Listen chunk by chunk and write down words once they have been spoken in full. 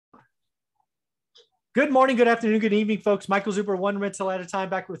Good morning, good afternoon, good evening, folks. Michael Zuber, one rental at a time,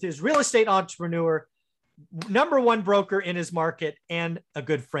 back with his real estate entrepreneur, number one broker in his market, and a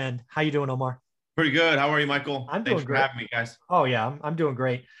good friend. How you doing, Omar? Pretty good. How are you, Michael? I'm Thanks doing for great. having me, guys. Oh yeah, I'm doing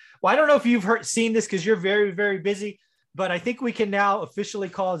great. Well, I don't know if you've seen this because you're very, very busy, but I think we can now officially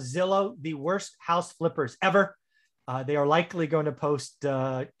call Zillow the worst house flippers ever. They are likely going to post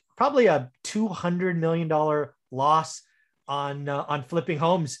probably a $200 million loss on flipping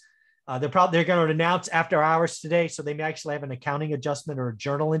homes. They're going to announce after hours today, so they may actually have an accounting adjustment or a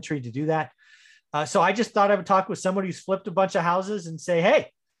journal entry to do that. So I just thought I would talk with somebody who's flipped a bunch of houses and say,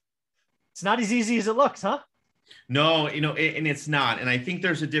 hey, it's not as easy as it looks, huh? No, and it's not. And I think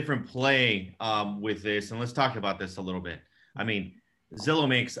there's a different play with this. And let's talk about this a little bit. I mean, Zillow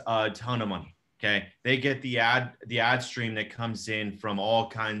makes a ton of money. Okay, they get the ad stream that comes in from all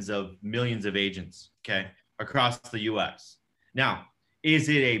kinds of millions of agents. Okay, across the U.S. Now, is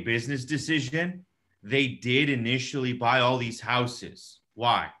it a business decision? They did initially buy all these houses.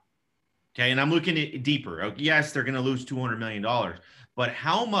 Why? Okay, and I'm looking at deeper. Yes, they're going to lose $200 million, but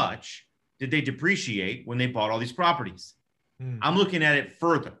how much did they depreciate when they bought all these properties? I'm looking at it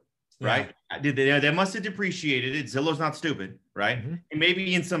further, right? Yeah. They must have depreciated it. Zillow's not stupid, right? Mm-hmm. And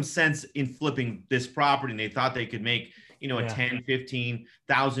maybe in some sense in flipping this property, and they thought they could make, a $10,000,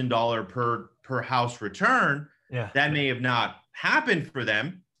 $15,000 per house return. Yeah. That may have not happened for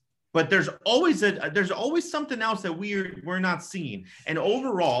them. But there's always something else that we're not seeing. And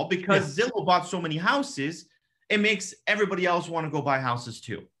overall, because Zillow bought so many houses, it makes everybody else want to go buy houses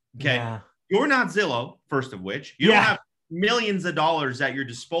too. Okay. Yeah. You're not Zillow, first of which. You don't have millions of dollars at your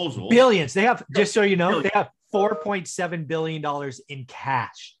disposal. Billions. They have, just so you know, they have $4.7 billion in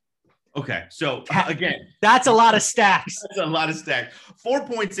cash. Okay. So again, that's a lot of stacks. That's a lot of stacks.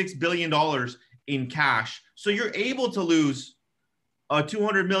 $4.6 billion in cash. So you're able to lose a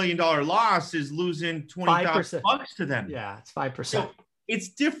 $200 million loss is losing $20,000 to them. Yeah, it's 5%. So it's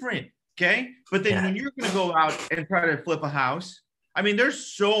different, okay? But then when you're going to go out and try to flip a house, I mean, there's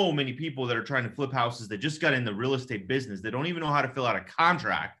so many people that are trying to flip houses that just got in the real estate business. They don't even know how to fill out a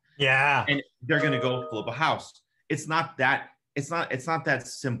contract. Yeah. And they're going to go flip a house. It's not that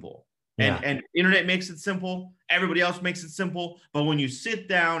simple. Yeah. And internet makes it simple. Everybody else makes it simple. But when you sit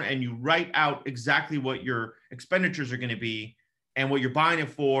down and you write out exactly what your expenditures are going to be, and what you're buying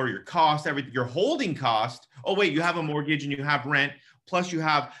it for, your cost, everything, your holding cost. Oh, wait, you have a mortgage and you have rent, plus you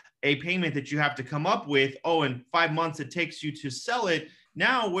have a payment that you have to come up with. Oh, in 5 months it takes you to sell it.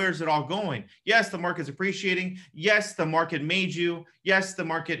 Now, where's it all going? Yes, the market's appreciating. Yes, the market made you. Yes, the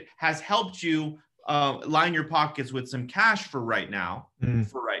market has helped you line your pockets with some cash for right now.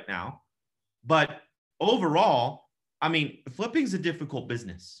 But overall, I mean, flipping is a difficult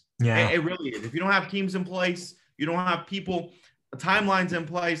business. Yeah, it really is. If you don't have teams in place, you don't have people, timelines in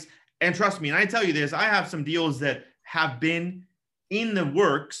place. And trust me, and I tell you this, I have some deals that have been in the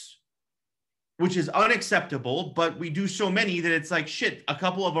works, which is unacceptable, but we do so many that it's like, shit, a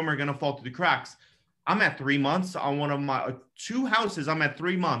couple of them are going to fall through the cracks. I'm at 3 months on one of my 2 houses. I'm at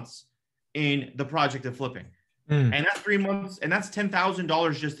 3 months in the project of flipping. And that's 3 months, and that's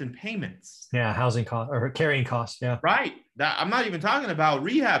 $10,000 just in payments. Yeah, housing cost or carrying costs. Yeah. Right. I'm not even talking about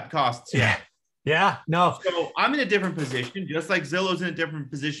rehab costs yet. Yeah, no. So I'm in a different position, just like Zillow's in a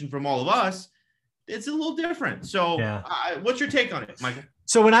different position from all of us. It's a little different. So what's your take on it, Michael?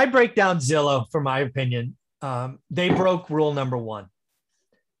 So when I break down Zillow, for my opinion, they broke rule number 1.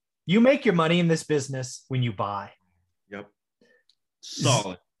 You make your money in this business when you buy. Yep.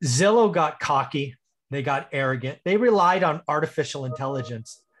 Solid. Zillow got cocky. They got arrogant. They relied on artificial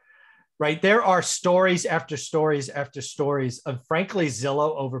intelligence, right? There are stories after stories after stories of, frankly,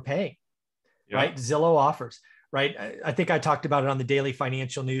 Zillow overpaying. Right. Zillow offers, right. I think I talked about it on the Daily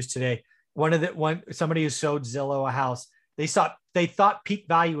Financial News today. Somebody who sold Zillow a house, they thought peak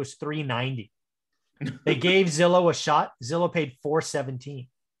value was $390. They gave Zillow a shot. Zillow paid $417.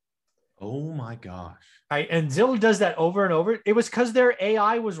 Oh my gosh. Right. And Zillow does that over and over. It was because their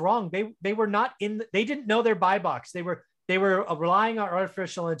AI was wrong. They were not they didn't know their buy box. They were relying on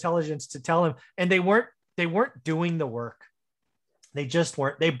artificial intelligence to tell them, and they weren't doing the work. They just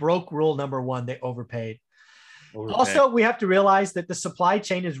weren't. They broke rule number 1. They overpaid. Also, we have to realize that the supply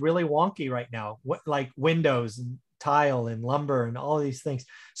chain is really wonky right now, like windows and tile and lumber and all of these things.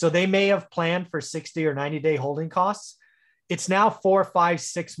 So they may have planned for 60 or 90-day holding costs. It's now 4, 5,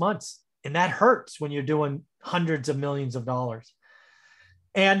 6 months. And that hurts when you're doing hundreds of millions of dollars.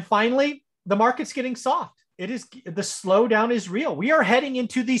 And finally, the market's getting soft. The slowdown is real. We are heading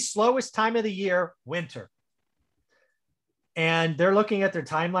into the slowest time of the year, winter. And they're looking at their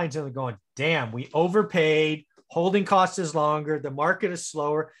timelines and they're going, damn, we overpaid. Holding cost is longer. The market is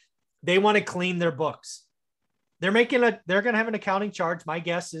slower. They want to clean their books. They're going to have an accounting charge. My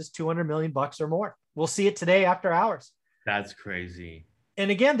guess is $200 million or more. We'll see it today after hours. That's crazy.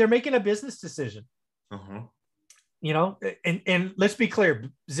 And again, they're making a business decision. Uh-huh. You know, and let's be clear,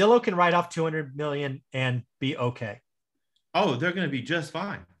 Zillow can write off 200 million and be okay. Oh, they're going to be just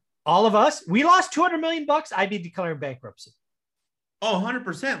fine. All of us, we lost 200 million bucks. I'd be declaring bankruptcy. Oh,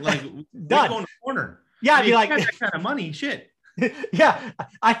 100%. Like done. Going to corner. Yeah, I'd be like that kind of money, shit. Yeah,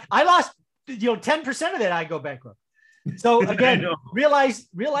 I lost 10% of it. I go bankrupt. So again, realize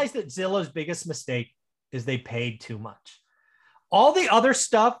that Zillow's biggest mistake is they paid too much. All the other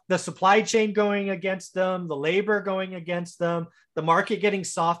stuff, the supply chain going against them, the labor going against them, the market getting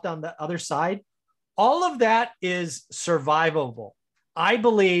soft on the other side, all of that is survivable. I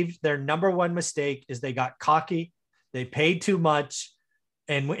believe their number one mistake is they got cocky. They paid too much.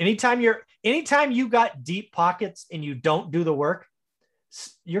 And anytime you got deep pockets and you don't do the work,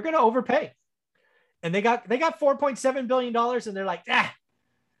 you're going to overpay. And they got $4.7 billion and they're like,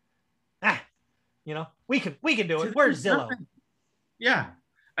 you know, we can do it. Where's Zillow? Yeah.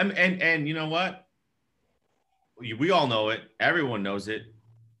 And you know what? We all know it. Everyone knows it.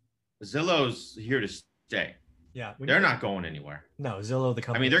 Zillow's here to stay. Yeah. They're not going anywhere. No, Zillow, the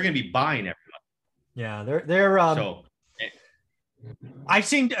company. I mean, they're going to be buying everyone. Yeah. They're I've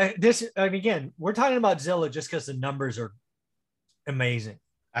seen this. And again, we're talking about Zillow just because the numbers are amazing.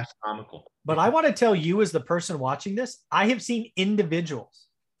 Astronomical. But I want to tell you, as the person watching this, I have seen individuals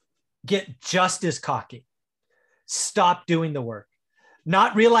get just as cocky, stop doing the work,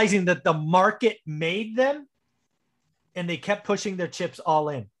 not realizing that the market made them, and they kept pushing their chips all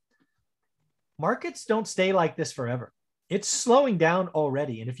in. Markets don't stay like this forever. It's slowing down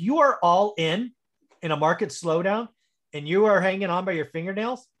already. And if you are all in a market slowdown and you are hanging on by your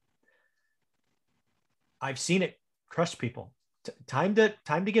fingernails, I've seen it crush people. Time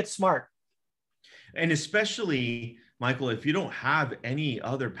to get smart. And especially, Michael, if you don't have any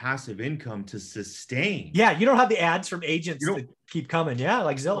other passive income to sustain. Yeah, you don't have the ads from agents that keep coming. Yeah,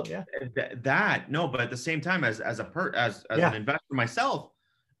 like Zillow. Yeah, but at the same time, as an investor myself,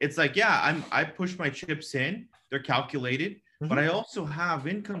 it's like, yeah, I push my chips in. They're calculated, but I also have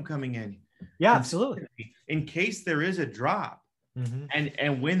income coming in. Yeah, absolutely. In case there is a drop,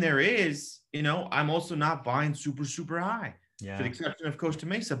 and when there is, you know, I'm also not buying super high. Yeah. For the exception of Costa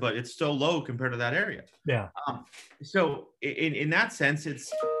Mesa, but it's so low compared to that area. Yeah. So in that sense,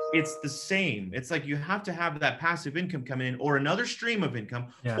 it's the same. It's like you have to have that passive income coming in, or another stream of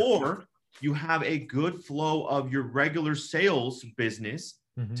income, or you have a good flow of your regular sales business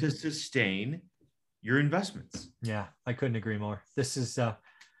to sustain your investments. Yeah, I couldn't agree more. This is,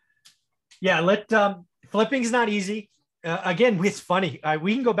 flipping is not easy. Again, it's funny.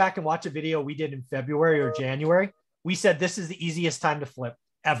 We can go back and watch a video we did in February or January. We said this is the easiest time to flip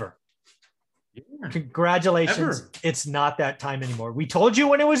ever. Yeah. Congratulations. Ever. It's not that time anymore. We told you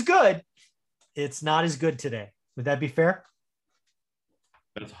when it was good. It's not as good today. Would that be fair?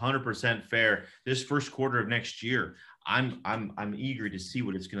 That's 100% fair. This first quarter of next year, I'm eager to see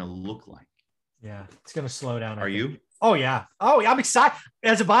what it's going to look like. Yeah, it's going to slow down. Are you? Oh yeah. Oh, I'm excited.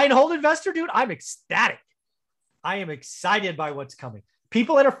 As a buy and hold investor, dude, I'm ecstatic. I am excited by what's coming.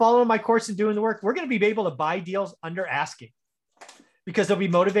 People that are following my course and doing the work, we're going to be able to buy deals under asking because they'll be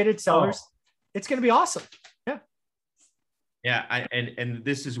motivated sellers. Oh. It's going to be awesome. Yeah. Yeah. And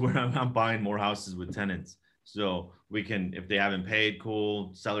this is where I'm buying more houses with tenants. So we can, if they haven't paid,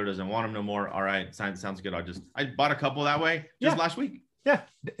 cool. Seller doesn't want them no more. All right. Sounds good. I bought a couple that way just last week. Yeah.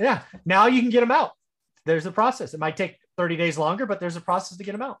 Yeah. Now you can get them out. There's a process. It might take 30 days longer, but there's a process to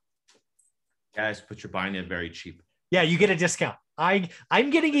get them out. Guys, but you're buying it very cheap. Yeah. You get a discount.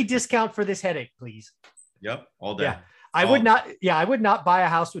 I'm getting a discount for this headache, please. Yep. All day. Yeah. I would not buy a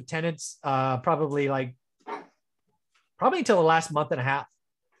house with tenants probably until the last month and a half.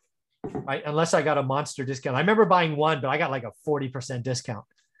 Right. Unless I got a monster discount. I remember buying one, but I got like a 40% discount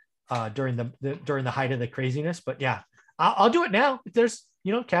during the height of the craziness. But yeah, I'll do it now. If there's,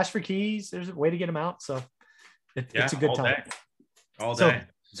 cash for keys, there's a way to get them out. So it's a good time. All day.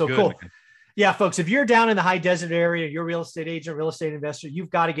 So cool. Man. Yeah, folks, if you're down in the high desert area, you're a real estate agent, real estate investor, you've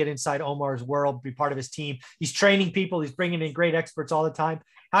got to get inside Omar's world, be part of his team. He's training people. He's bringing in great experts all the time.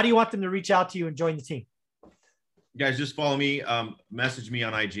 How do you want them to reach out to you and join the team? Guys, just follow me, message me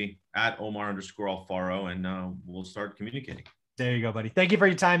on IG at Omar_Alfaro, and we'll start communicating. There you go, buddy. Thank you for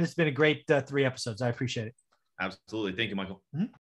your time. This has been a great 3 episodes. I appreciate it. Absolutely. Thank you, Michael. Mm-hmm.